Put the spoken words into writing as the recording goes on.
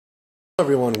Hello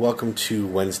everyone, welcome to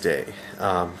Wednesday.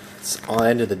 It's all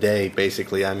end of the day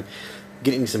basically. I'm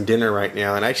getting some dinner right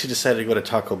now, and I actually decided to go to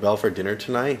Taco Bell for dinner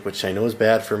tonight, which I know is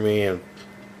bad for me, and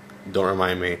don't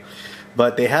remind me.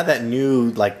 But they had that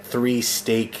new like 3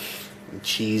 steak,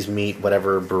 cheese, meat,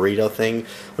 whatever burrito thing,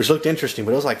 which looked interesting,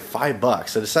 but it was like $5.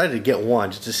 So I decided to get one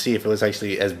just to see if it was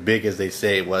actually as big as they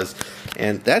say it was.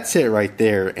 And that's it right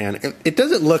there, and it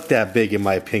doesn't look that big in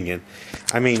my opinion.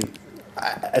 I mean,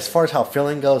 as far as how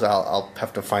filling goes, I'll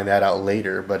have to find that out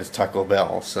later, but it's Taco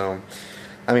Bell. So,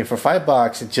 I mean, for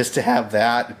 $5, just to have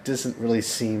that, it doesn't really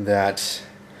seem that...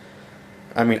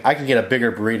 I mean, I can get a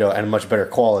bigger burrito and much better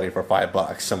quality for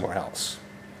 $5 somewhere else.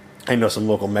 I know some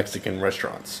local Mexican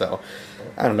restaurants, so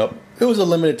I don't know. It was a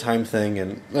limited time thing,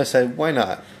 and I said, why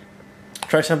not?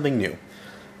 Try something new.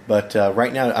 But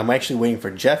right now, I'm actually waiting for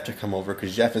Jeff to come over,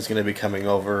 because Jeff is going to be coming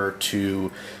over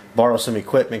to borrow some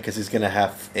equipment, because he's going to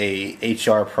have a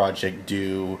HR project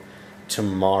due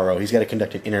tomorrow. He's got to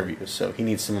conduct an interview, so he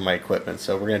needs some of my equipment.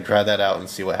 So we're going to try that out and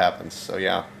see what happens. So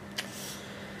yeah.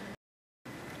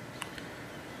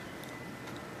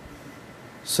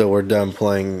 So we're done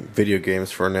playing video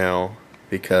games for now,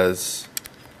 because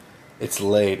it's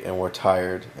late and we're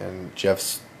tired, and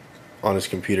Jeff's on his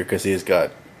computer because he's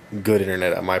got good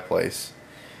internet at my place.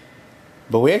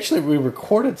 But we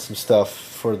recorded some stuff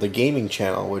for the gaming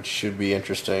channel, which should be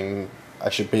interesting. I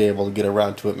should be able to get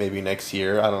around to it maybe next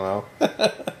year. I don't know.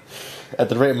 At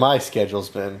the rate my schedule's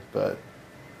been, but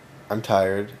I'm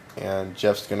tired, and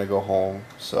Jeff's gonna go home,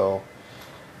 so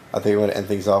I think we're going to end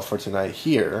things off for tonight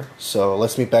here. So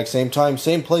let's meet back same time,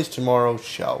 same place tomorrow,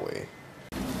 shall we?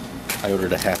 I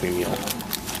ordered a Happy Meal.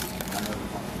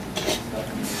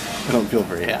 I don't feel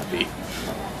very happy.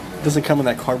 It doesn't come in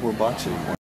that cardboard box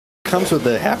anymore. It comes with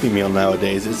the Happy Meal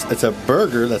nowadays. It's a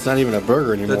burger that's not even a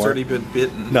burger anymore. That's already been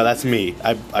bitten. No, that's me.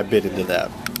 I bit into that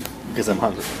because I'm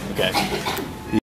hungry. Okay.